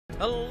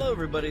Hello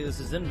everybody, this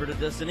is Inverted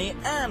Destiny,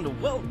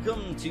 and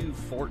welcome to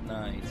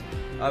Fortnite.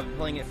 I've been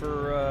playing it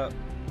for a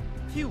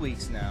few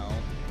weeks now,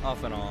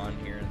 off and on,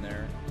 here and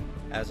there,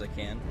 as I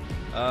can.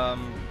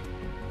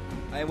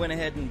 I went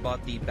ahead and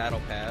bought the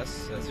Battle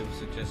Pass, as it was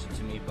suggested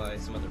to me by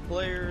some other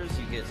players.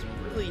 You get some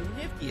really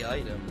nifty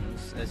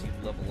items as you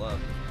level up,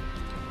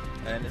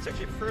 and it's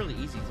actually fairly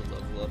easy to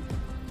level up,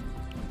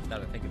 now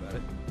that I think about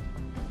it.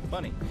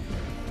 Funny.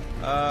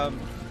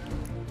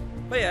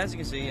 But yeah, as you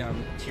can see,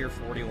 I'm tier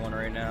 41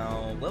 right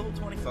now, level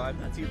 25,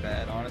 not too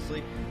bad,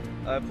 honestly.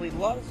 I played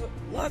lots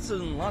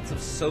and lots of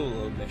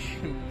solo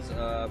missions,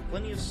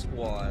 plenty of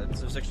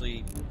squads. There's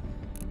actually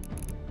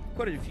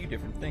quite a few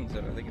different things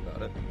that I think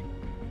about it.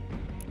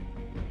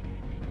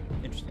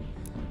 Interesting.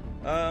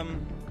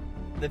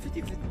 The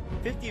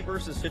 50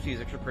 versus 50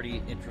 is actually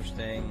pretty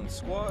interesting.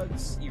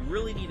 Squads, you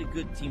really need a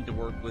good team to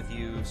work with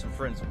you. Some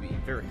friends would be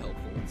very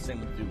helpful.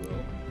 Same with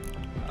duo.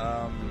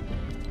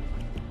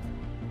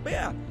 But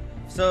yeah.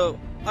 So,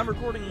 I'm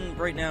recording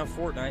right now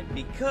Fortnite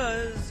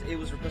because it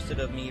was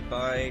requested of me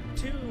by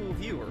 2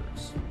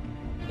 viewers.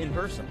 In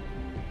person,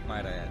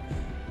 might I add.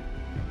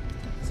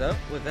 So,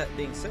 with that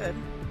being said,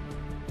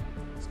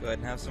 let's go ahead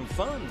and have some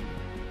fun.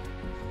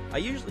 I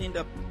usually end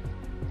up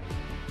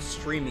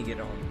streaming it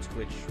on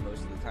Twitch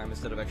most of the time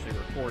instead of actually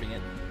recording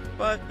it.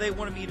 But they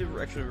wanted me to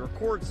actually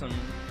record some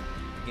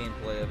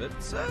gameplay of it,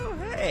 so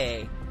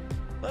hey!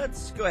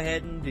 Let's go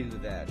ahead and do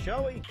that,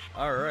 shall we?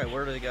 Alright,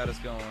 where do they got us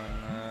going?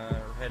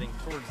 We're heading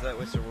towards that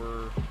way, so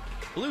we're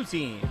blue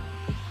team.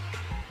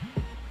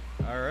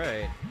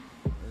 Alright.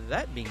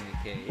 That being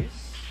the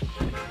case,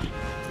 I'm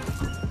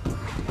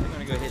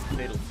gonna go hit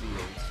Fatal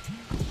Fields.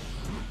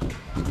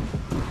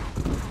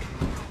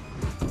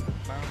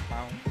 Bow,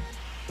 bow.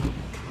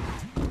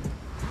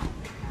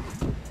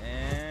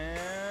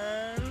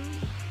 And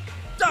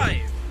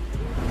dive!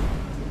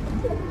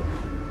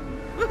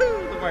 Woohoo! Look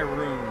at my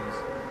runes.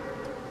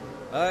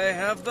 I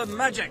have the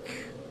magic!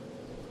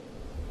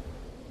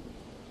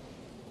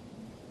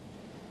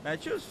 Now, I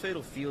chose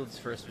Fatal Fields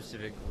for a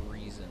specific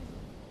reason,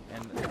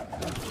 and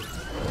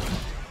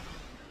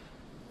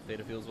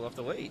Fatal Fields will have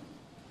to wait.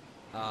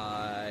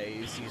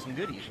 I see some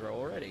goodies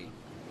already.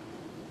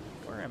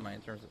 Where am I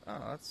in terms of...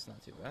 Oh, that's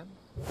not too bad.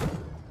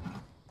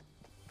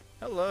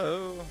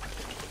 Hello!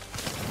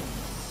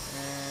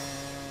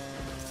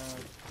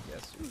 And...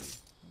 yes, ooh.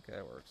 Okay,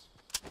 that works.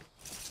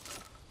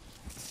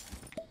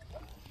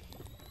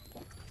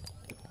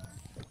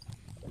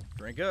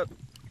 Drink up.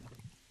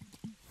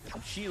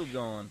 Some shield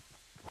going.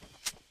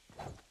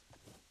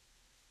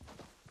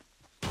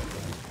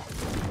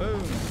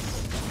 Boom.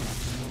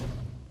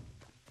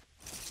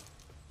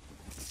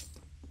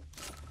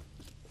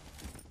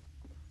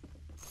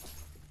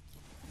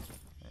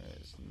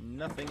 There's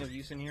nothing of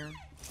use in here.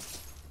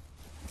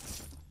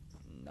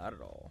 Not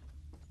at all.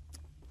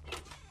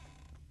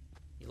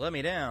 You let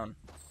me down.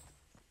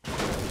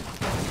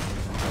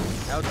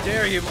 How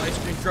dare you, my ice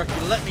cream truck,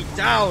 you let me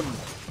down!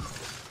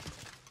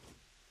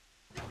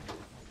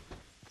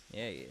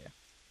 Yeah, yeah.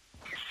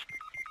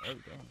 Oh,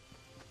 damn.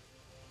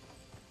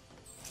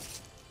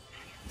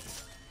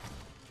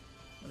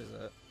 What is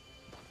that?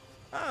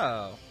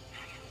 Oh!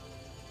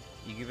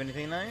 You give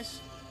anything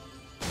nice?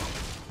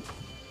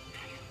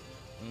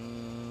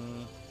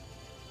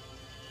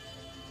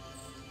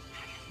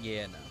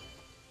 Yeah, no.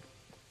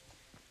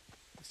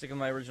 Stick with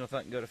my original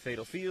thought and go to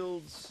Fatal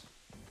Fields.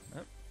 Oh,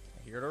 I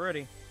hear it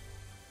already.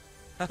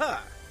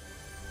 Haha!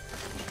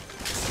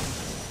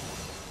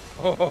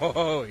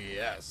 Oh,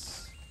 yes!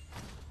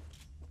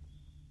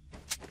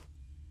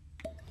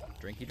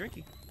 Drinky,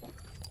 drinky.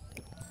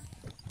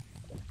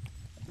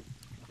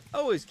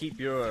 Always keep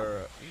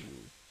your...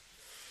 Ooh.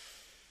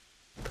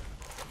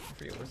 I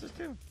forget, what's this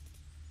do?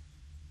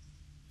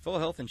 Full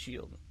health and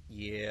shield.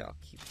 Yeah, I'll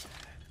keep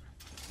that.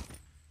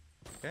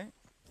 Okay,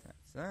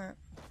 that's that.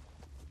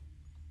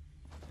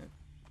 Yep.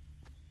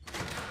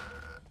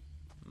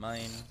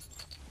 Mine.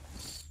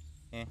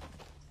 Eh.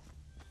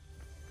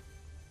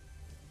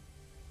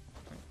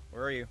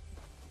 Where are you?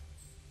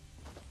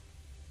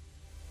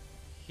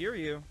 Hear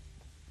you.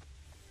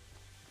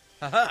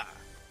 Haha!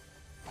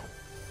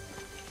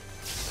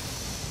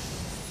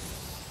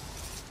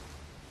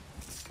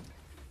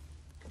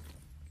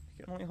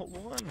 I can only hold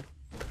one.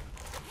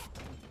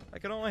 I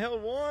can only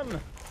hold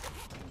one.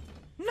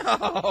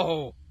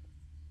 No!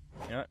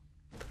 You know what?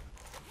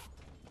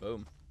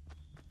 Boom.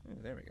 Ooh,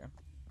 there we go.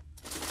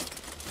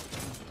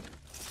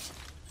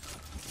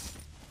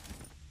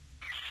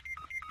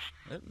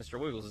 Oh, Mr.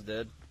 Wiggles is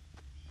dead.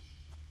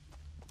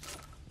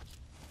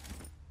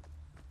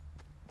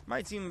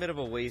 Might seem a bit of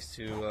a waste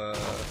to,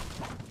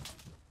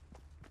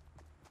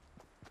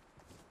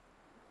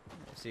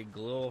 see a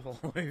glow all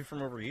the way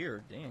from over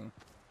here. Dang.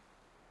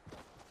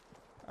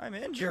 I'm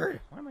injured!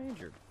 Why am I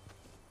injured?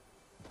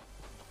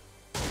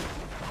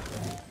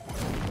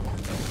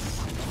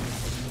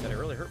 Did I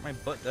really hurt my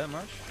butt that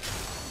much?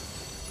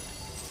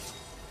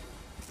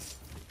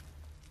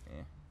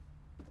 Yeah.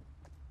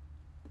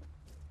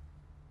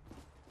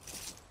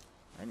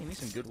 I need me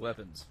some good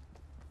weapons.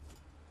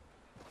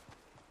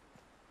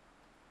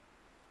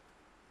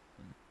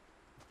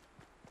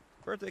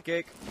 Birthday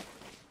cake.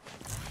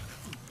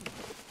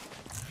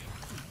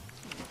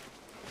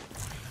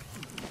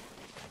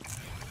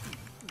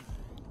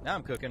 Now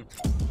I'm cooking.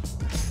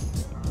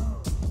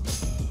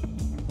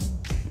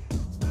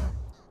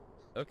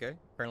 Okay,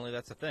 apparently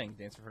that's a thing.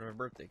 Dance in front of a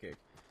birthday cake.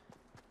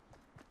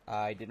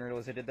 I didn't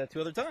realize I did that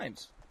 2 other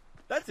times.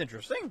 That's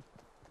interesting.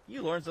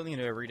 You learn something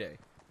new every day.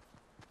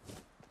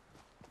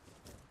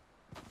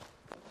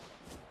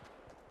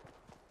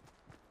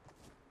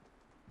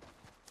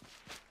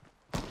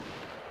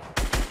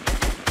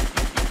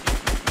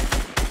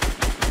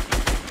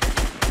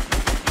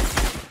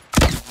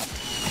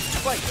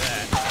 Like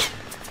that.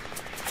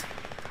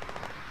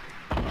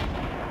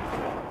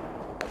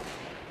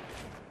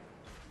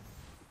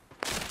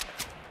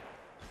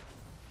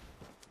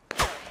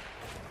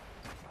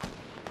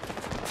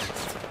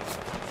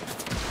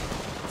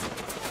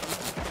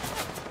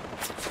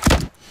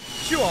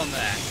 Chew on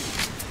that.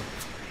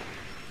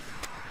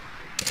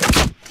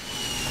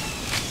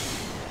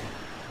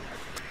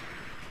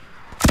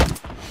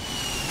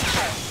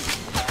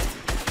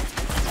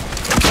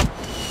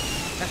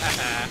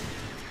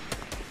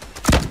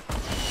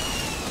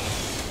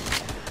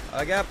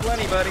 I got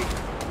plenty, buddy.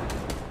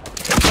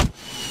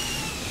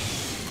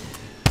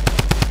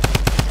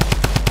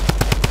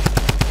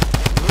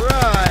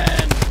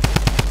 Run!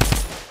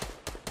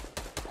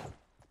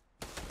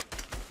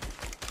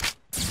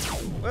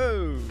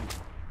 Whoa!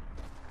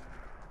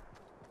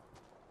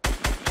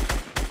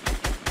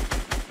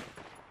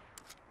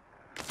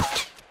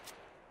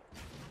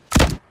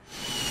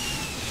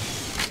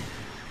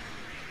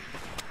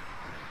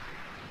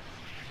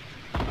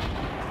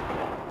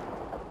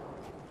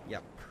 Ya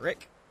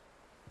prick.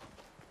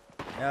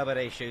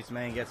 Nobody shoots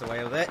me and gets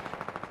away with it.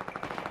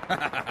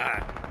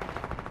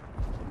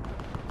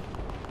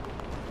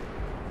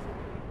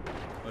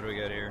 What do we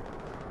got here?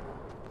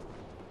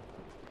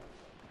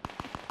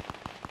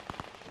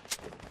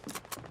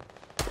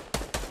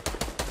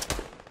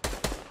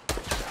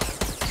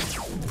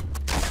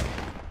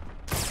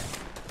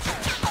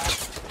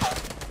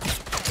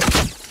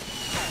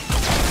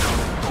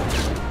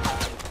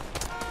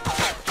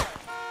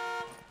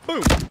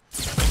 Boom!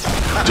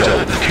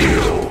 Double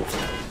kill.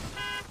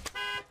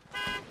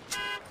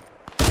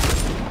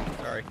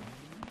 Sorry.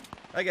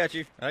 I got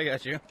you. I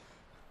got you.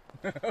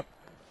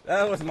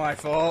 That was my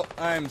fault.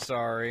 I'm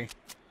sorry.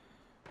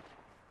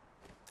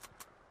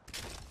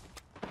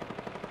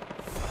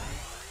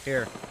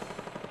 Here.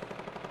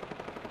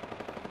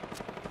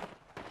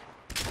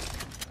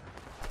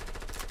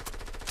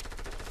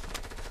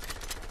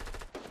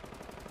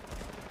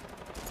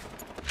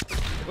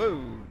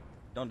 Whoa!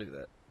 Don't do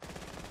that.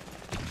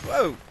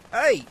 Whoa!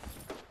 Hey!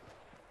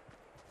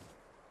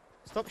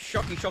 Stop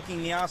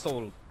shocking the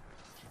asshole.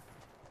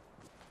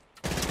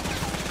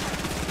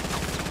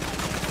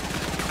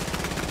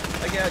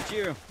 I got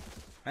you.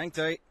 Hang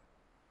tight.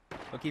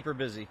 We'll keep her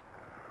busy.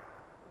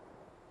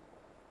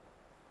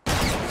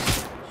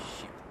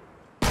 Shit.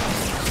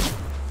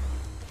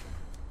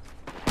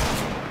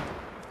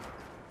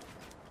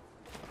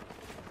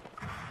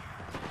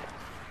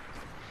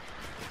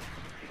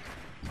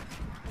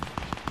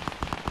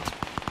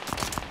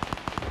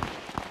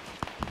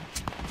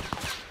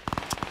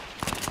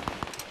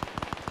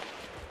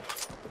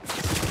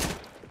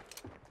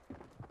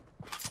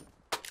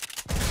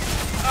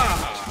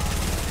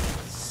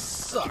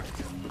 Suck.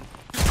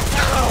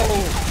 No!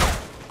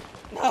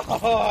 No,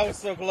 I was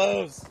so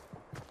close.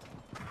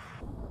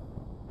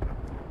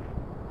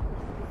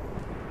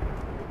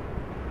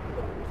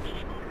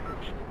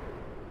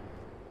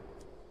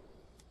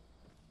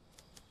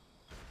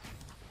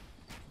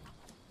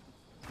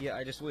 Yeah,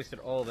 I just wasted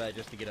all that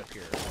just to get up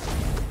here.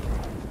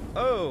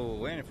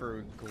 Oh, and for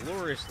a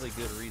gloriously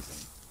good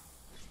reason.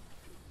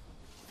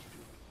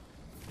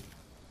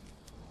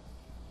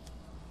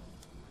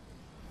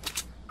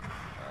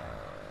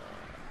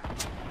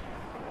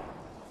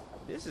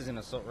 This is an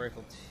assault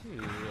rifle too,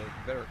 of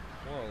better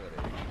quality.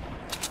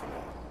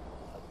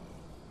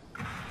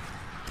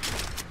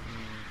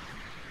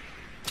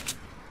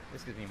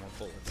 This gives me more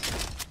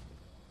bullets.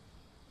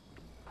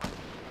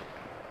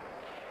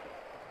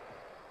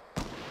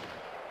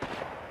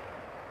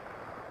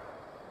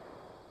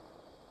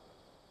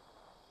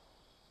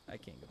 I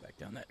can't go back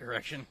down that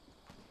direction.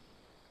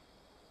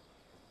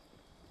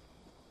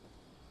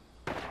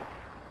 Oh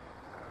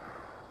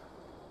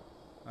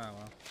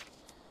well.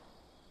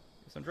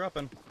 Guess I'm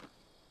dropping.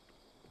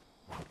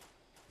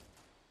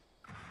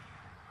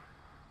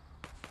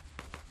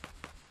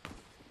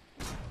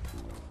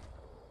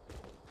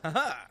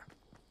 Haha!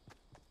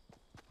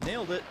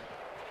 Nailed it.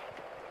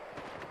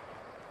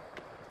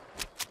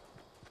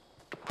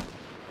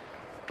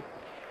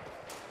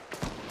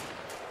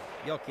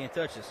 Y'all can't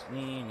touch this.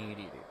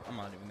 I'm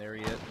not even there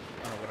yet. I don't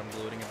know what I'm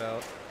gloating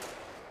about.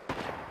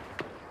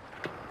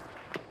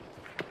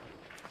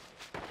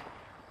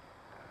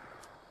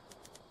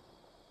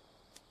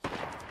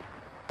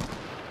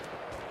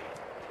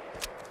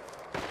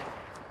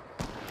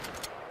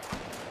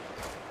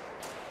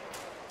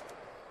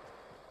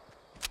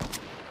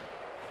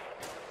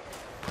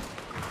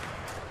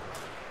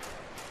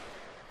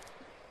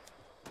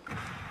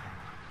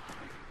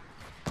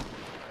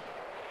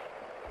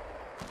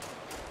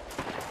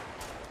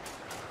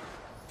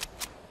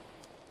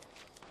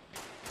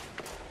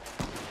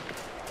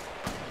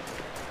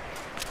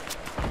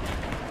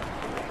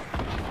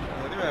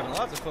 having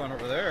lots of fun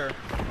over there.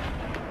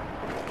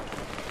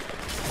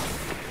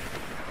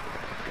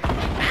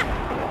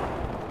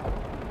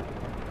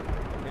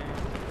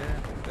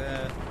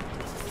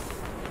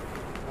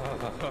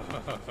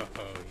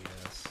 Oh,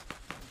 yes.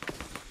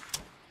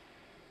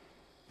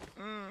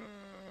 Oh,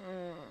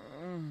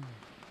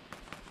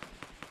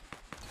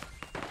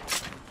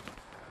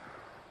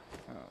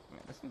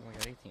 man, this one's only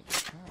got 18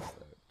 shots,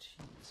 though.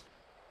 Jeez.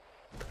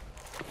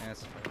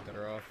 That's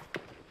better off.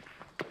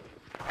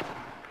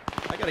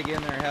 I gotta get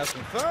in there and have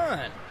some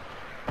fun!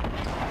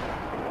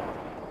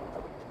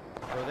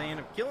 Or they end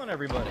up killing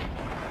everybody.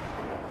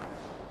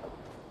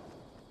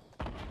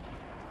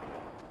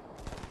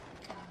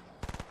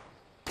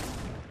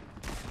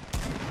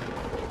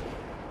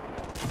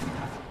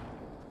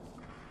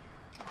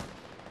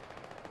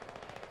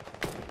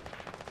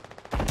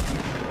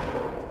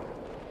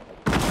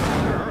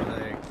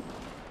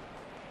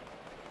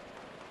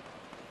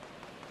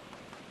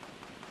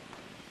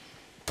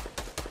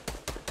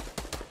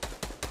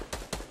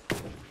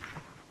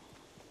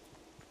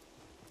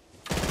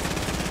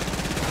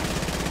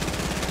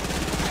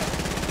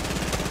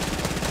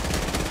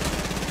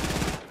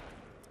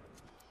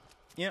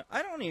 You know,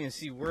 I don't even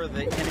see where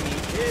the enemy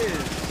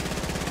is.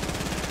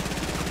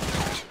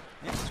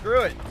 Yeah,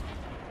 screw it.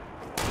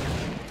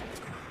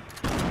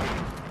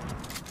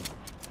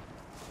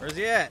 Where's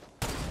he at?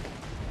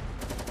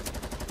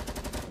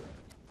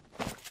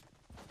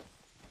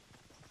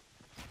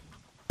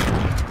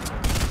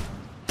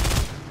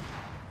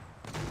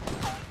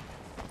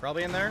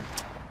 Probably in there.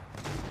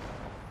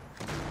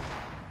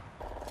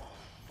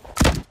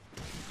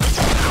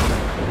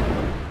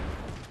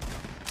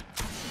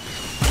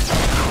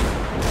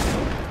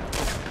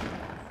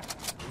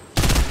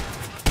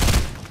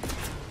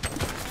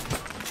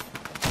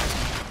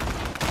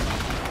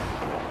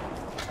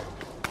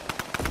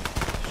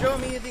 Show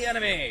me the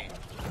enemy!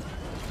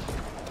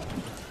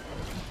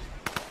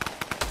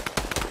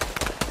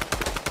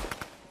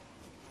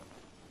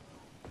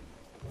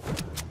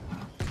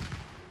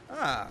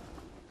 Ah.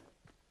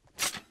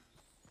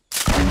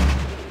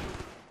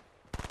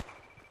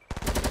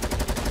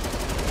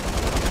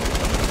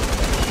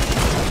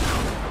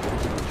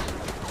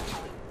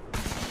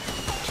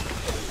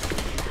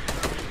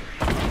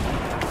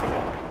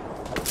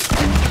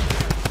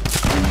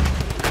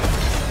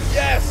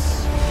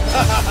 Yes!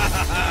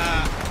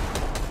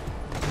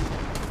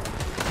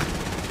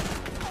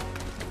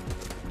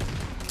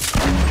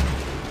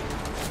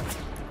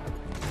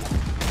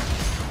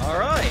 All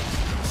right.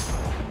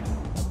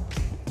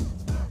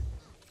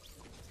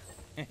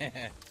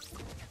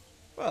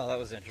 Well, that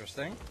was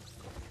interesting.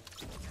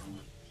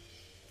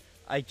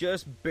 I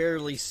just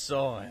barely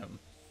saw him.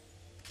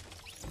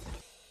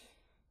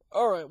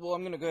 Alright, well,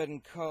 I'm gonna go ahead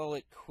and call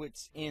it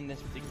quits in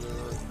this particular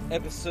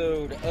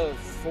episode of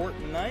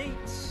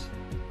Fortnite.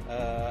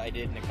 I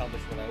didn't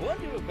accomplish what I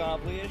wanted to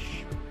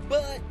accomplish,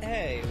 but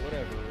hey,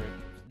 whatever.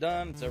 It's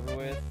done, it's over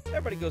with.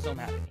 Everybody goes home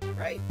happy,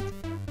 right?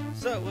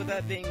 So, with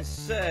that being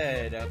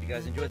said, I hope you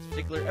guys enjoyed this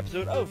particular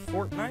episode of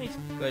Fortnite.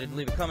 Go ahead and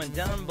leave a comment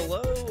down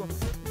below.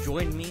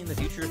 Join me in the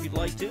future if you'd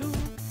like to.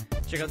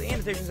 Check out the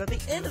annotations at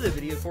the end of the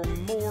video for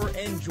more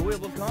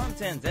enjoyable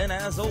content. And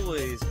as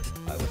always,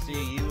 I will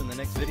see you in the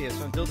next video.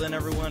 So until then,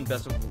 everyone,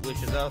 best of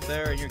wishes out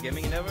there in your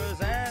gaming endeavors,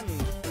 and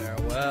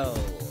farewell.